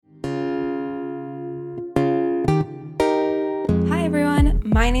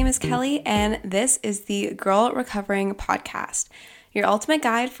My name is Kelly, and this is the Girl Recovering Podcast, your ultimate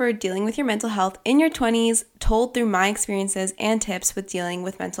guide for dealing with your mental health in your 20s, told through my experiences and tips with dealing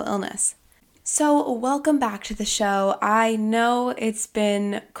with mental illness. So, welcome back to the show. I know it's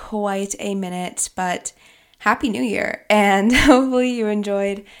been quite a minute, but Happy New Year, and hopefully you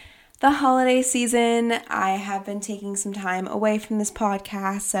enjoyed the holiday season. I have been taking some time away from this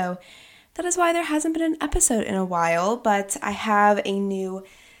podcast, so that is why there hasn't been an episode in a while, but I have a new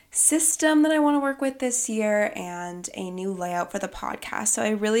system that I want to work with this year and a new layout for the podcast, so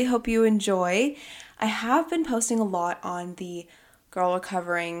I really hope you enjoy. I have been posting a lot on the Girl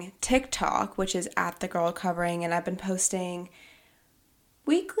Recovering TikTok, which is at the Girl Recovering, and I've been posting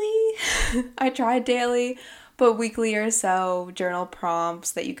weekly. I tried daily, but weekly or so journal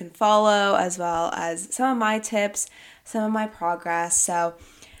prompts that you can follow, as well as some of my tips, some of my progress. So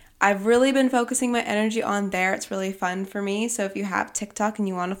I've really been focusing my energy on there. It's really fun for me. So if you have TikTok and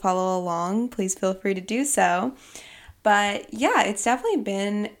you want to follow along, please feel free to do so. But yeah, it's definitely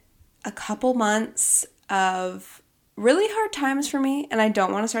been a couple months of really hard times for me, and I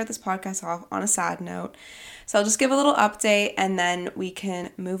don't want to start this podcast off on a sad note. So I'll just give a little update and then we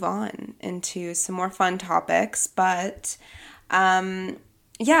can move on into some more fun topics. But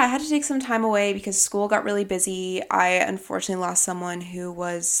yeah, I had to take some time away because school got really busy. I unfortunately lost someone who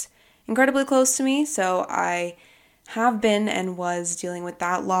was incredibly close to me, so I have been and was dealing with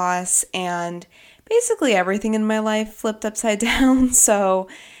that loss, and basically everything in my life flipped upside down. So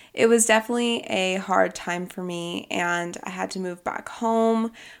it was definitely a hard time for me, and I had to move back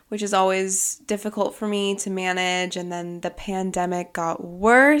home, which is always difficult for me to manage. And then the pandemic got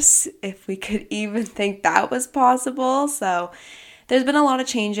worse, if we could even think that was possible. So there's been a lot of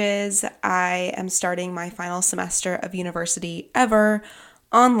changes. I am starting my final semester of university ever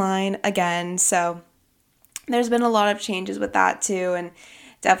online again. So there's been a lot of changes with that too. And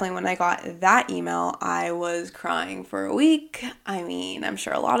definitely when I got that email, I was crying for a week. I mean, I'm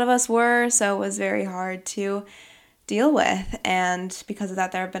sure a lot of us were, so it was very hard to deal with. And because of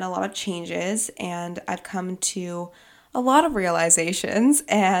that, there have been a lot of changes, and I've come to a lot of realizations,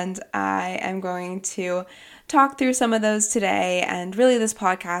 and I am going to talk through some of those today. And really, this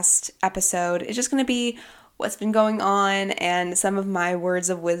podcast episode is just going to be what's been going on and some of my words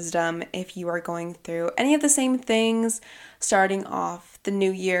of wisdom if you are going through any of the same things, starting off the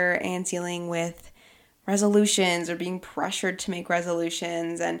new year and dealing with resolutions or being pressured to make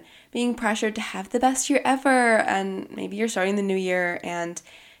resolutions and being pressured to have the best year ever. And maybe you're starting the new year and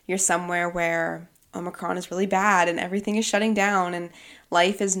you're somewhere where Omicron is really bad and everything is shutting down and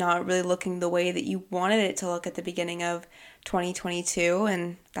life is not really looking the way that you wanted it to look at the beginning of 2022,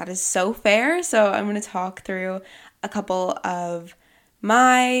 and that is so fair. So I'm going to talk through a couple of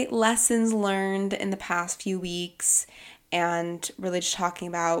my lessons learned in the past few weeks and really just talking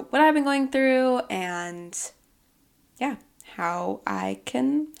about what I've been going through and yeah, how I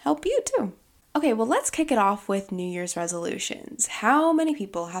can help you too. Okay, well, let's kick it off with New Year's resolutions. How many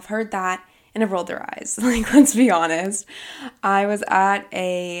people have heard that and have rolled their eyes? Like, let's be honest. I was at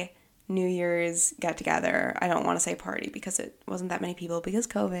a New Year's get-together. I don't want to say party because it wasn't that many people because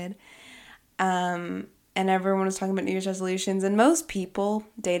COVID. And everyone was talking about New Year's resolutions. And most people,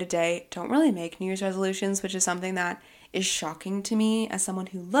 day to day, don't really make New Year's resolutions, which is something that is shocking to me as someone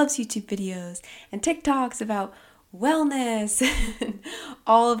who loves YouTube videos and TikToks about wellness and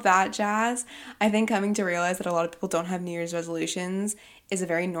all of that jazz. I think coming to realize that a lot of people don't have New Year's resolutions is a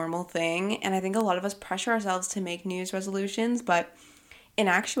very normal thing. And I think a lot of us pressure ourselves to make New Year's resolutions, but in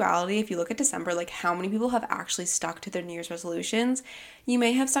actuality, if you look at December, like how many people have actually stuck to their New Year's resolutions? You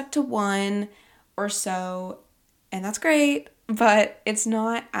may have stuck to one or so, and that's great, but it's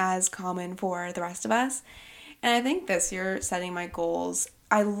not as common for the rest of us. And I think this year, setting my goals,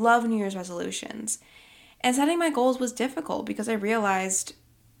 I love New Year's resolutions. And setting my goals was difficult because I realized,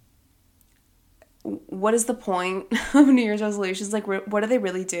 what is the point of New Year's resolutions? Like, what do they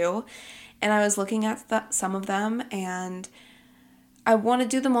really do? And I was looking at some of them, and I want to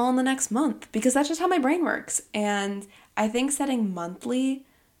do them all in the next month because that's just how my brain works. And I think setting monthly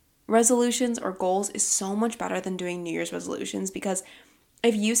resolutions or goals is so much better than doing New Year's resolutions, because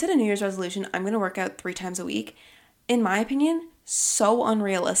if you set a New Year's resolution, I'm going to work out 3 times a week, in my opinion, so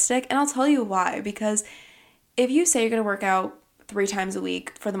unrealistic. And I'll tell you why. Because if you say you're going to work out 3 times a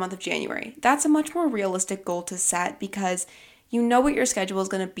week for the month of January, that's a much more realistic goal to set because you know what your schedule is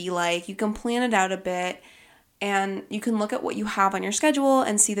going to be like. You can plan it out a bit. And you can look at what you have on your schedule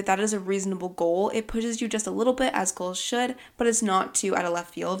and see that that is a reasonable goal. It pushes you just a little bit, as goals should, but it's not too out of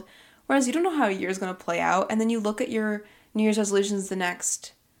left field. Whereas you don't know how a year is going to play out. And then you look at your New Year's resolutions the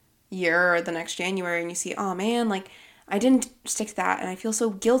next year or the next January and you see, oh man, like I didn't stick to that and I feel so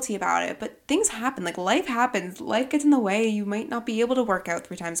guilty about it. But things happen, like life happens. Life gets in the way. You might not be able to work out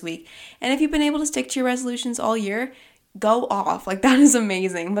 3 times a week. And if you've been able to stick to your resolutions all year, go off. Like that is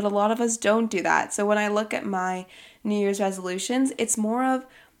amazing. But a lot of us don't do that. So when I look at my New Year's resolutions, it's more of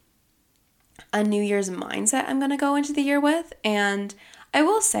a New Year's mindset I'm going to go into the year with. And I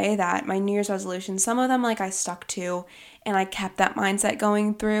will say that my New Year's resolutions, some of them like I stuck to and I kept that mindset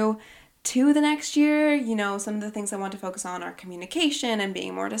going through to the next year. You know, some of the things I want to focus on are communication and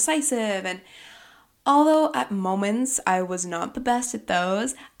being more decisive. And although at moments I was not the best at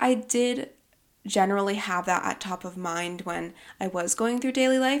those, I did generally have that at top of mind when I was going through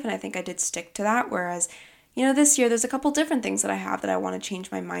daily life. And I think I did stick to that. Whereas, you know, this year there's a couple different things that I have that I want to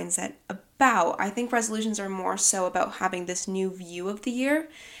change my mindset about. I think resolutions are more so about having this new view of the year.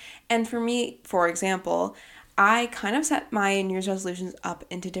 And for me, for example, I kind of set my New Year's resolutions up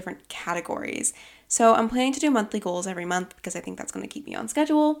into different categories. So I'm planning to do monthly goals every month because I think that's going to keep me on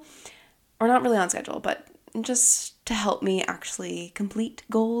schedule. Or not really on schedule, but just to help me actually complete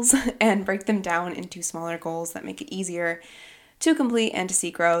goals and break them down into smaller goals that make it easier to complete and to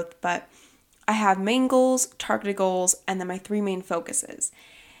see growth. But I have main goals, targeted goals, and then my 3 main focuses.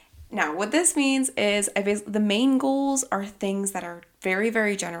 Now, what this means is the main goals are things that are very,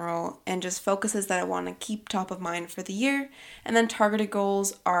 very general and just focuses that I want to keep top of mind for the year. And then targeted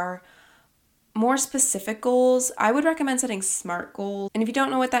goals are more specific goals. I would recommend setting SMART goals. And if you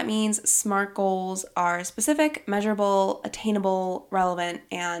don't know what that means, SMART goals are specific, measurable, attainable, relevant,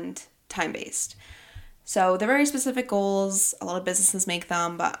 and time-based. So they're very specific goals. A lot of businesses make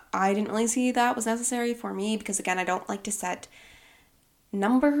them, but I didn't really see that was necessary for me because, again, I don't like to set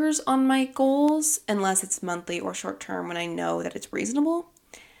numbers on my goals unless it's monthly or short term when I know that it's reasonable.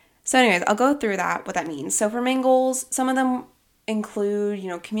 So anyways, I'll go through what that means. So for main goals, some of them include, you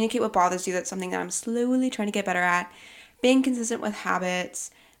know, communicate what bothers you. That's something that I'm slowly trying to get better at. Being consistent with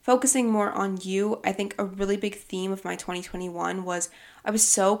habits, focusing more on you. I think a really big theme of my 2021 was I was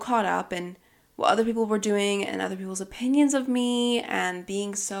so caught up in what other people were doing and other people's opinions of me and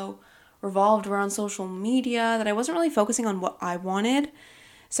being so revolved around social media that I wasn't really focusing on what I wanted.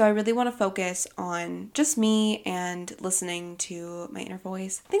 So I really want to focus on just me and listening to my inner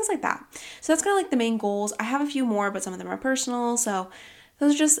voice, things like that. So that's kind of like the main goals. I have a few more, but some of them are personal. So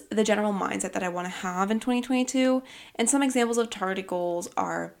those are just the general mindset that I want to have in 2022. And some examples of targeted goals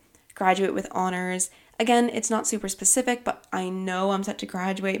are graduate with honors. Again, it's not super specific, but I know I'm set to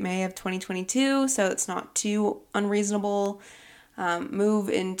graduate May of 2022, so it's not too unreasonable. Move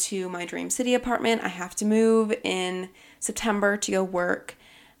into my dream city apartment. I have to move in September to go work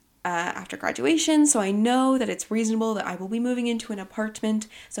after graduation, so I know that it's reasonable that I will be moving into an apartment,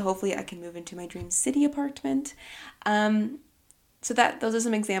 so hopefully I can move into my dream city apartment. So those are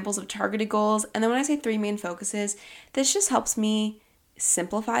some examples of targeted goals. And then when I say 3 main focuses, this just helps me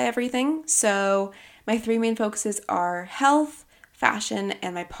simplify everything. So my 3 main focuses are health, fashion,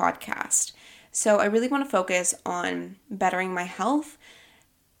 and my podcast. So I really want to focus on bettering my health,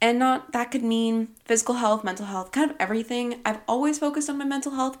 and that could mean physical health, mental health, kind of everything. I've always focused on my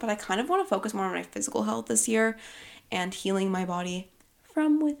mental health, but I kind of want to focus more on my physical health this year and healing my body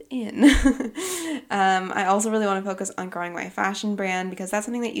from within. I also really want to focus on growing my fashion brand because that's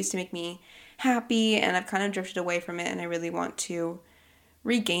something that used to make me happy and I've kind of drifted away from it, and I really want to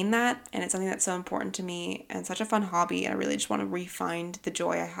regain that, and it's something that's so important to me and such a fun hobby. I really just want to re-find the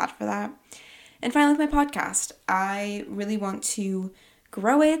joy I had for that. And finally, with my podcast, I really want to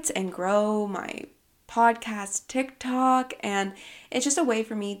grow it and grow my podcast TikTok, and it's just a way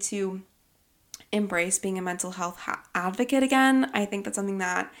for me to embrace being a mental health advocate again. I think that's something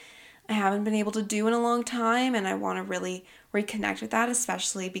that I haven't been able to do in a long time, and I want to really reconnect with that,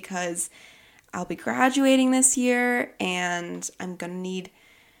 especially because I'll be graduating this year and I'm going to need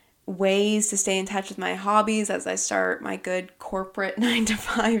ways to stay in touch with my hobbies as I start my good corporate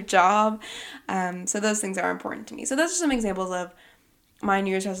 9-to-5 job. So those things are important to me. So those are some examples of my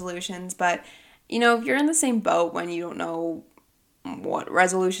New Year's resolutions. But, you know, if you're in the same boat when you don't know what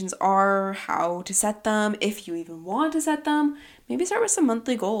resolutions are, how to set them, if you even want to set them, maybe start with some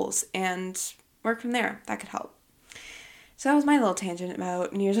monthly goals and work from there. That could help. So that was my little tangent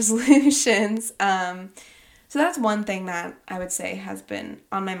about New Year's resolutions. So that's one thing that I would say has been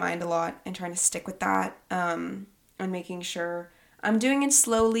on my mind a lot, and trying to stick with that, and making sure I'm doing it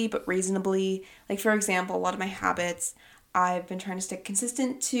slowly but reasonably. Like, for example, a lot of my habits I've been trying to stick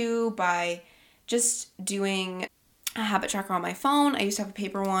consistent to by just doing a habit tracker on my phone. I used to have a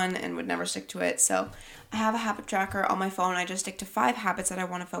paper one and would never stick to it. So I have a habit tracker on my phone. I just stick to 5 habits that I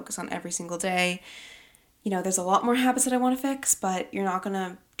want to focus on every single day. You know, there's a lot more habits that I want to fix, but you're not going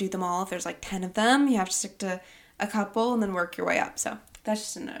to do them all if there's like 10 of them. You have to stick to a couple and then work your way up. So that's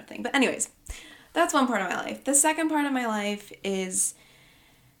just another thing. But anyways, that's one part of my life. The second part of my life is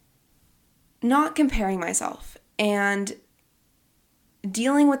not comparing myself and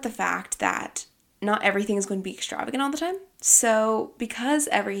dealing with the fact that not everything is going to be extravagant all the time. So because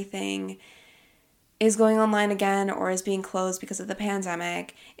everything is going online again or is being closed because of the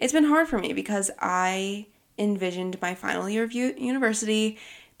pandemic, it's been hard for me because I envisioned my final year of university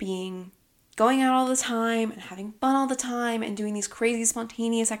going out all the time and having fun all the time and doing these crazy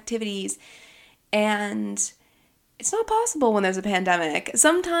spontaneous activities. And it's not possible when there's a pandemic.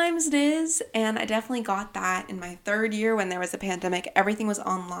 Sometimes it is, and I definitely got that in my third year when there was a pandemic. Everything was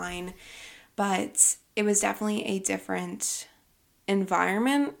online, but it was definitely a different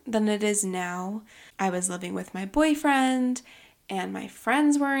environment than it is now. I was living with my boyfriend and my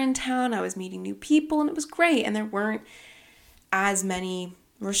friends were in town. I was meeting new people and it was great, and there weren't as many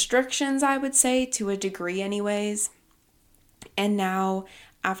restrictions, I would say, to a degree anyways. And now,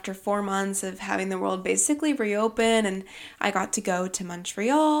 after 4 months of having the world basically reopen, and I got to go to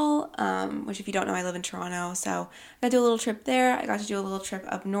Montreal, which if you don't know, I live in Toronto, so I got to do a little trip there. I got to do a little trip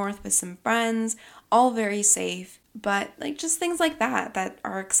up north with some friends, all very safe, but like just things like that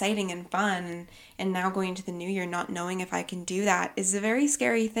are exciting and fun. And now going into the new year, not knowing if I can do that is a very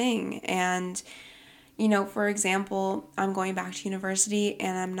scary thing. And you know, for example, I'm going back to university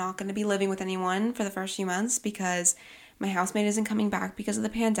and I'm not going to be living with anyone for the first few months because my housemate isn't coming back because of the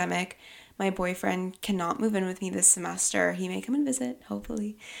pandemic. My boyfriend cannot move in with me this semester. He may come and visit,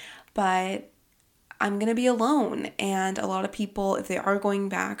 hopefully. But I'm going to be alone. And a lot of people, if they are going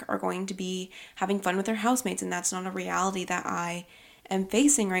back, are going to be having fun with their housemates. And that's not a reality that I am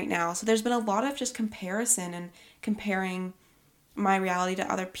facing right now. So there's been a lot of just comparison and comparing my reality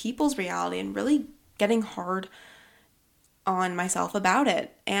to other people's reality and really getting hard on myself about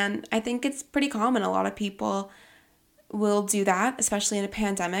it. And I think it's pretty common. A lot of people will do that, especially in a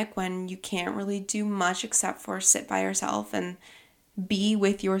pandemic when you can't really do much except for sit by yourself and be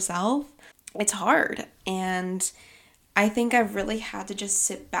with yourself. It's hard. And I think I've really had to just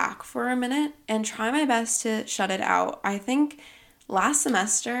sit back for a minute and try my best to shut it out. I think last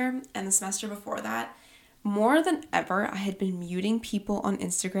semester and the semester before that, more than ever, I had been muting people on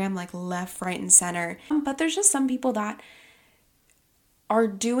Instagram like left, right, and center. But there's just some people that are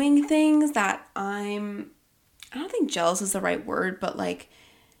doing things that I don't think jealous is the right word, but like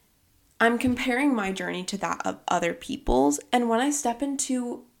I'm comparing my journey to that of other people's. And when I step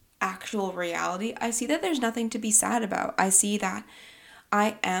into actual reality, I see that there's nothing to be sad about. I see that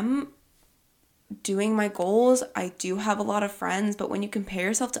I am doing my goals. I do have a lot of friends, but when you compare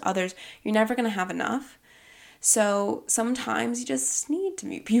yourself to others, you're never going to have enough. So sometimes you just need to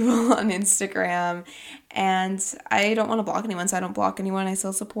meet people on Instagram, and I don't want to block anyone, so I don't block anyone. I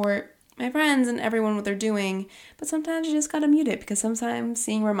still support my friends and everyone what they're doing, but sometimes you just gotta mute it because sometimes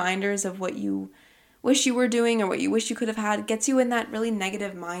seeing reminders of what you wish you were doing or what you wish you could have had gets you in that really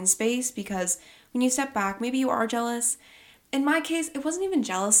negative mind space, because when you step back, maybe you are jealous. In my case, it wasn't even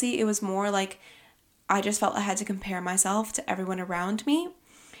jealousy. It was more like I just felt I had to compare myself to everyone around me.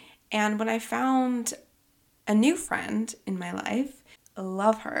 And when I found a new friend in my life, I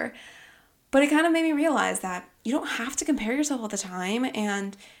love her, but it kind of made me realize that you don't have to compare yourself all the time,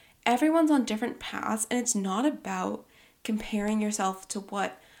 and everyone's on different paths, and it's not about comparing yourself to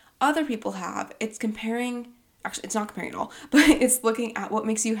what other people have. It's not comparing at all, but it's looking at what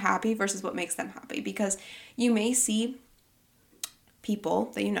makes you happy versus what makes them happy, because you may see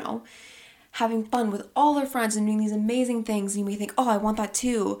people that you know having fun with all their friends and doing these amazing things, and you may think, oh, I want that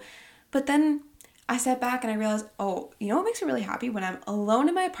too. But then I sat back and I realized, oh, you know what makes me really happy? When I'm alone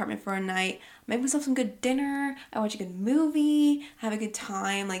in my apartment for a night, I make myself some good dinner, I watch a good movie, I have a good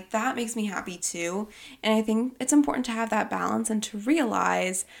time. Like, that makes me happy too. And I think it's important to have that balance and to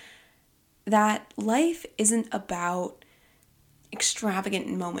realize that life isn't about extravagant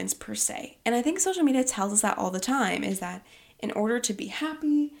moments per se. And I think social media tells us that all the time, is that in order to be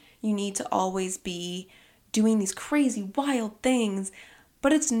happy, you need to always be doing these crazy, wild things.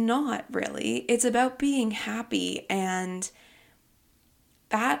 But it's not really. It's about being happy, and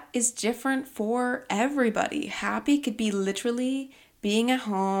that is different for everybody. Happy could be literally being at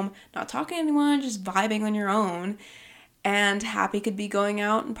home, not talking to anyone, just vibing on your own. And happy could be going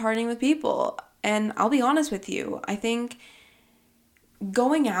out and partying with people. And I'll be honest with you, I think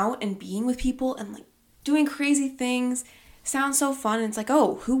going out and being with people and like doing crazy things sounds so fun. And it's like,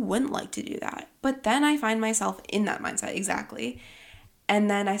 oh, who wouldn't like to do that? But then I find myself in that mindset exactly. And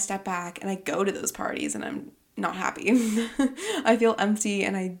then I step back and I go to those parties and I'm not happy. I feel empty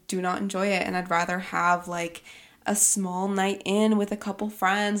and I do not enjoy it. And I'd rather have like a small night in with a couple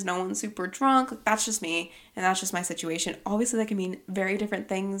friends, no one's super drunk. Like, that's just me, and that's just my situation. Obviously, that can mean very different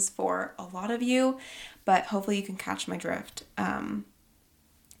things for a lot of you, but hopefully you can catch my drift.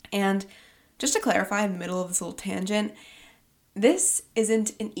 And just to clarify, in the middle of this little tangent, this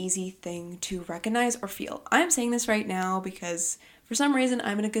isn't an easy thing to recognize or feel. I'm saying this right now because for some reason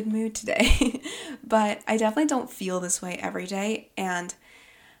I'm in a good mood today, but I definitely don't feel this way every day. And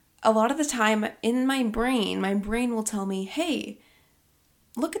a lot of the time in my brain will tell me, hey,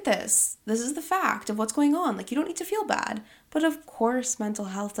 look at this. This is the fact of what's going on. Like, you don't need to feel bad. But of course, mental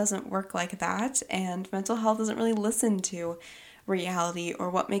health doesn't work like that. And mental health doesn't really listen to reality or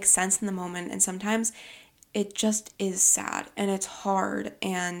what makes sense in the moment. And sometimes it just is sad and it's hard,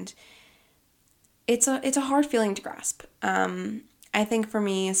 and it's a hard feeling to grasp. I think for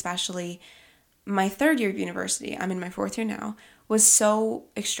me, especially my third year of university, I'm in my fourth year now, was so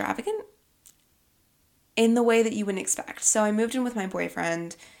extravagant in the way that you wouldn't expect. So I moved in with my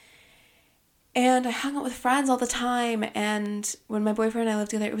boyfriend, and I hung out with friends all the time. And when my boyfriend and I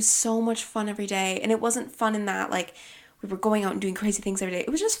lived together, it was so much fun every day. And it wasn't fun in that, like, we were going out and doing crazy things every day.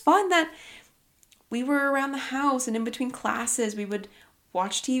 It was just fun that we were around the house, and in between classes, we would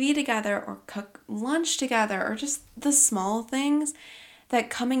watch TV together or cook lunch together, or just the small things that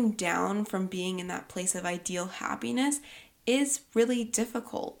coming down from being in that place of ideal happiness is really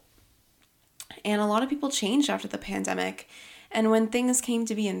difficult. And a lot of people changed after the pandemic. And when things came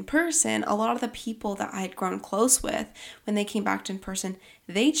to be in person, a lot of the people that I had grown close with, when they came back to in person,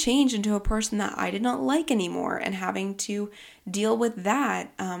 they changed into a person that I did not like anymore, and having to deal with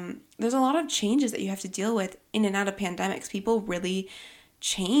that. There's a lot of changes that you have to deal with in and out of pandemics. People really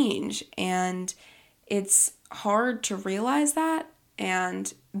change, and it's hard to realize that.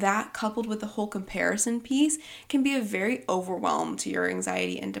 And that, coupled with the whole comparison piece, can be a very overwhelm to your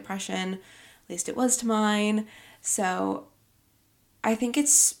anxiety and depression. At least it was to mine. So I think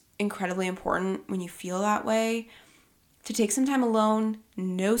it's incredibly important when you feel that way to take some time alone,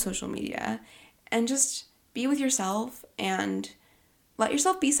 no social media, and just be with yourself and let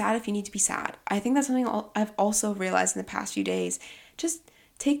yourself be sad if you need to be sad. I think that's something I've also realized in the past few days. Just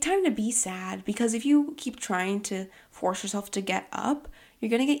take time to be sad, because if you keep trying to force yourself to get up, you're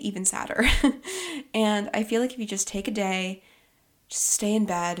going to get even sadder. And I feel like if you just take a day, just stay in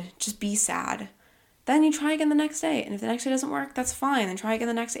bed, just be sad, then you try again the next day. And if the next day doesn't work, that's fine. Then try again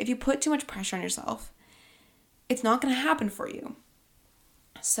the next day. If you put too much pressure on yourself, it's not going to happen for you.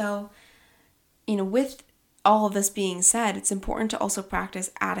 So, with all of this being said, it's important to also practice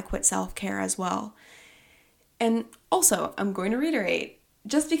adequate self-care as well. And also, I'm going to reiterate,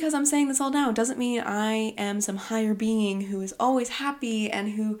 just because I'm saying this all now doesn't mean I am some higher being who is always happy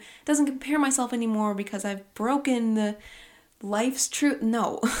and who doesn't compare myself anymore because I've broken the life's truth.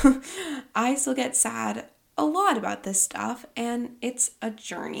 No, I still get sad a lot about this stuff, and it's a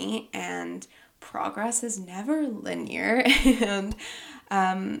journey, and progress is never linear. And,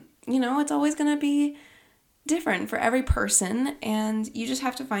 it's always going to be different for every person, and you just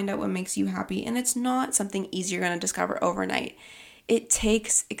have to find out what makes you happy. And it's not something easy you're going to discover overnight. It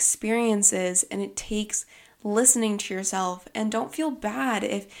takes experiences, and it takes listening to yourself. And don't feel bad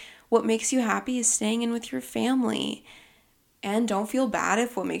if what makes you happy is staying in with your family. And don't feel bad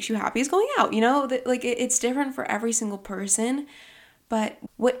if what makes you happy is going out. It's different for every single person. But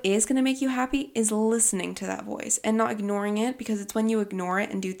what is going to make you happy is listening to that voice and not ignoring it, because it's when you ignore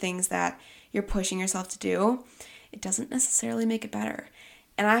it and do things that you're pushing yourself to do, it doesn't necessarily make it better.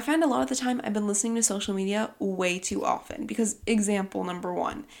 And I find a lot of the time I've been listening to social media way too often, because example number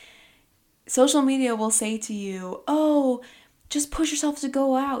one, social media will say to you, oh, just push yourself to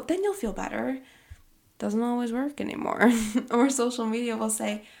go out, then you'll feel better. Doesn't always work anymore. Or social media will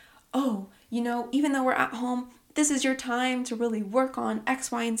say, oh, even though we're at home, this is your time to really work on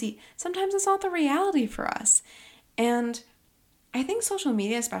X, Y, and Z. Sometimes it's not the reality for us. And I think social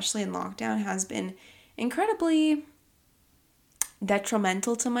media, especially in lockdown, has been incredibly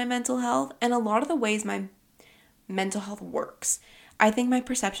detrimental to my mental health and a lot of the ways my mental health works. I think my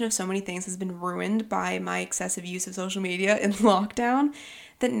perception of so many things has been ruined by my excessive use of social media in lockdown,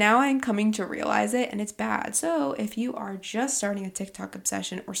 that now I'm coming to realize it, and it's bad. So if you are just starting a TikTok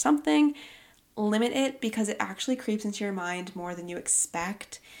obsession or something, limit it, because it actually creeps into your mind more than you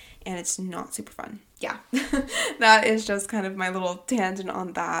expect, and it's not super fun. Yeah, that is just kind of my little tangent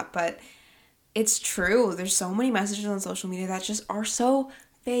on that, but it's true. There's so many messages on social media that just are so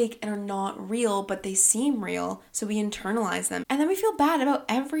fake and are not real, but they seem real, so we internalize them. And then we feel bad about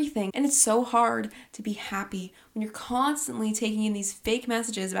everything. And it's so hard to be happy when you're constantly taking in these fake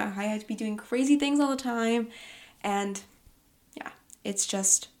messages about how you have to be doing crazy things all the time. And yeah, it's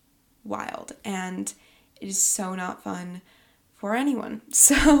just wild. And it is so not fun for anyone.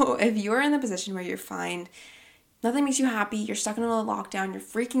 So if you're in the position where you're fine, nothing makes you happy, you're stuck in a lockdown, you're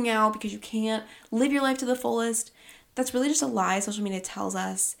freaking out because you can't live your life to the fullest, that's really just a lie social media tells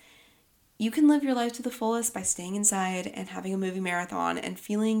us. You can live your life to the fullest by staying inside and having a movie marathon and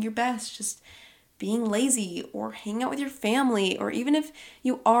feeling your best, just being lazy or hanging out with your family, or even if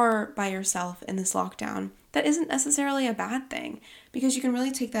you are by yourself in this lockdown, that isn't necessarily a bad thing, because you can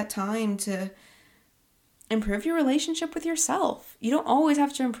really take that time to improve your relationship with yourself. You don't always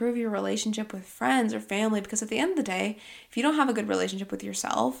have to improve your relationship with friends or family, because at the end of the day, if you don't have a good relationship with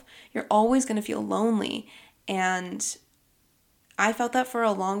yourself, you're always going to feel lonely. And I felt that for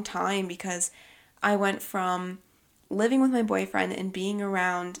a long time, because I went from living with my boyfriend and being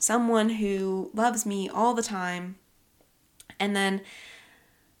around someone who loves me all the time, and then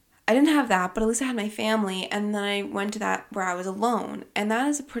I didn't have that, but at least I had my family, and then I went to that where I was alone, and that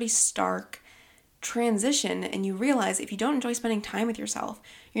is a pretty stark transition. And you realize if you don't enjoy spending time with yourself,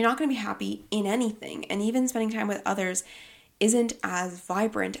 you're not going to be happy in anything, and even spending time with others isn't as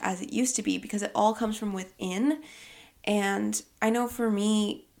vibrant as it used to be, because it all comes from within. And I know for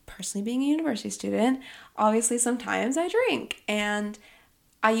me, personally, being a university student, obviously sometimes I drink, and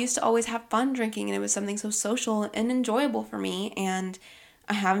I used to always have fun drinking, and it was something so social and enjoyable for me, and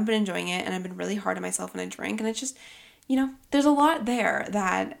I haven't been enjoying it, and I've been really hard on myself when I drink. And it's just, there's a lot there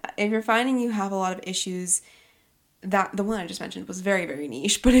that if you're finding you have a lot of issues, that the one I just mentioned was very, very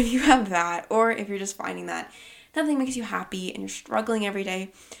niche, but if you have that, or if you're just finding that nothing makes you happy and you're struggling every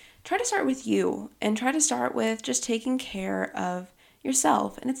day, try to start with you, and try to start with just taking care of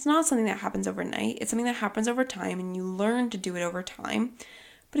yourself. And it's not something that happens overnight. It's something that happens over time, and you learn to do it over time.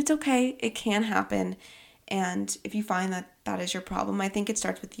 But it's okay. It can happen. And if you find that that is your problem, I think it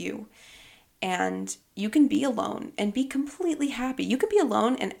starts with you. And you can be alone and be completely happy. You can be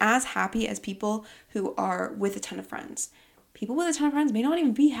alone and as happy as people who are with a ton of friends. People with a ton of friends may not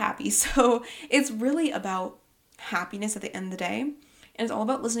even be happy. So it's really about happiness at the end of the day. And it's all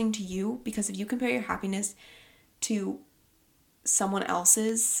about listening to you, because if you compare your happiness to someone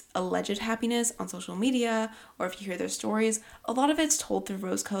else's alleged happiness on social media, or if you hear their stories, a lot of it's told through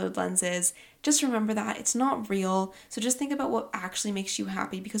rose-colored lenses. Just remember that it's not real. So just think about what actually makes you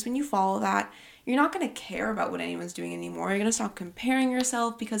happy, because when you follow that, you're not going to care about what anyone's doing anymore. You're going to stop comparing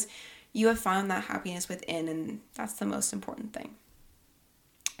yourself, because you have found that happiness within, and that's the most important thing.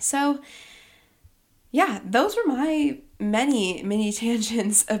 So yeah, those were my many, many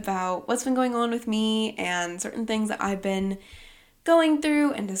tangents about what's been going on with me and certain things that I've been going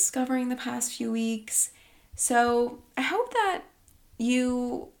through and discovering the past few weeks. So I hope that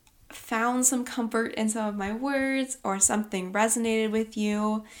you found some comfort in some of my words, or something resonated with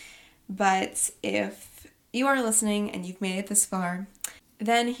you. But if you are listening and you've made it this far,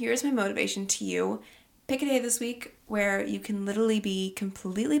 then here's my motivation to you. Pick a day this week where you can literally be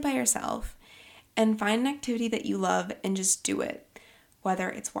completely by yourself and find an activity that you love and just do it. Whether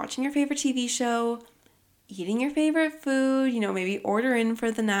it's watching your favorite TV show, eating your favorite food, maybe order in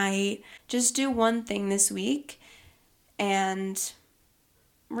for the night. Just do one thing this week and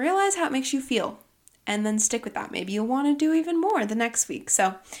realize how it makes you feel, and then stick with that. Maybe you'll want to do even more the next week.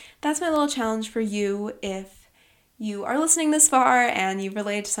 So that's my little challenge for you. If you are listening this far and you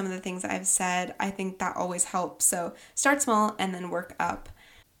relate to some of the things I've said, I think that always helps. So start small and then work up.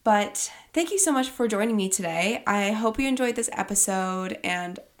 But thank you so much for joining me today. I hope you enjoyed this episode,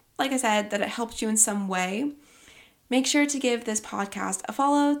 and like I said, that it helped you in some way. Make sure to give this podcast a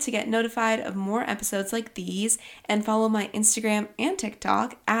follow to get notified of more episodes like these, and follow my Instagram and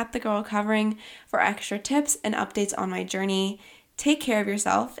TikTok at The Girl Recovering for extra tips and updates on my journey. Take care of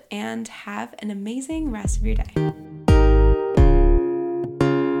yourself and have an amazing rest of your day.